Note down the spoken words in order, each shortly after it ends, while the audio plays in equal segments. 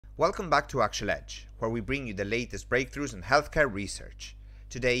Welcome back to Actual Edge, where we bring you the latest breakthroughs in healthcare research.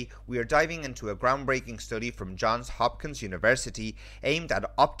 Today, we are diving into a groundbreaking study from Johns Hopkins University aimed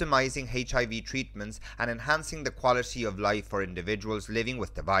at optimizing HIV treatments and enhancing the quality of life for individuals living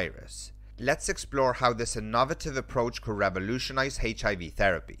with the virus. Let's explore how this innovative approach could revolutionize HIV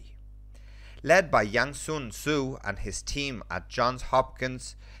therapy. Led by Yanxun Xu and his team at Johns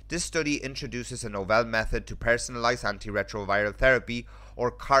Hopkins, this study introduces a novel method to personalize antiretroviral therapy, or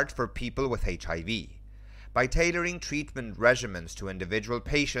CART, for people with HIV. By tailoring treatment regimens to individual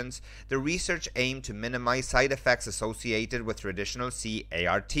patients, the research aimed to minimize side effects associated with traditional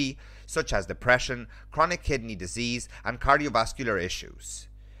CART, such as depression, chronic kidney disease, and cardiovascular issues.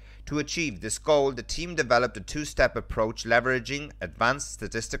 To achieve this goal, the team developed a two-step approach leveraging advanced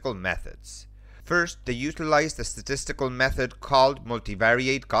statistical methods. First, they utilized a statistical method called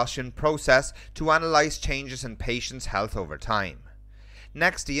multivariate Gaussian process to analyze changes in patients' health over time.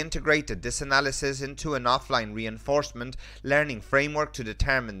 Next, they integrated this analysis into an offline reinforcement learning framework to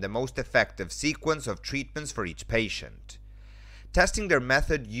determine the most effective sequence of treatments for each patient. Testing their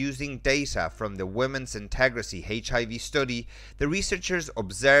method using data from the Women's Integrity HIV study, the researchers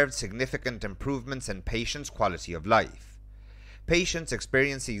observed significant improvements in patients' quality of life. Patients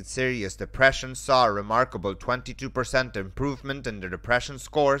experiencing serious depression saw a remarkable 22% improvement in their depression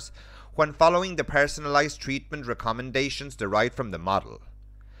scores when following the personalized treatment recommendations derived from the model.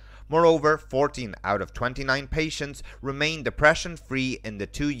 Moreover, 14 out of 29 patients remained depression-free in the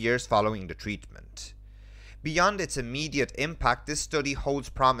 2 years following the treatment. Beyond its immediate impact, this study holds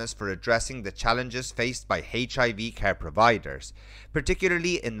promise for addressing the challenges faced by HIV care providers,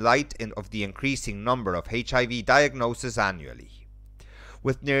 particularly in light of the increasing number of HIV diagnoses annually.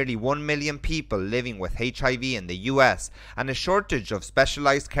 With nearly 1 million people living with HIV in the US and a shortage of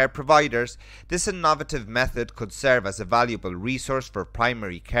specialized care providers, this innovative method could serve as a valuable resource for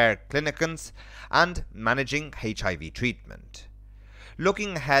primary care clinicians and managing HIV treatment.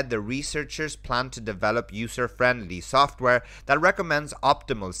 Looking ahead, the researchers plan to develop user-friendly software that recommends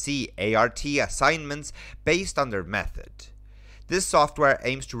optimal CART assignments based on their method. This software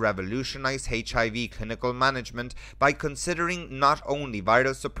aims to revolutionize HIV clinical management by considering not only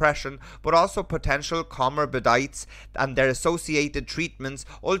viral suppression but also potential comorbidities and their associated treatments,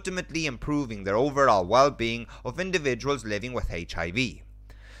 ultimately improving their overall well-being of individuals living with HIV.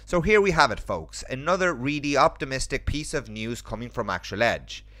 So here we have it, folks, another really optimistic piece of news coming from Actual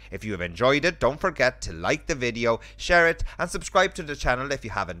Edge. If you have enjoyed it, don't forget to like the video, share it, and subscribe to the channel if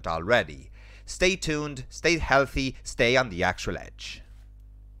you haven't already. Stay tuned, stay healthy, stay on the Actual Edge.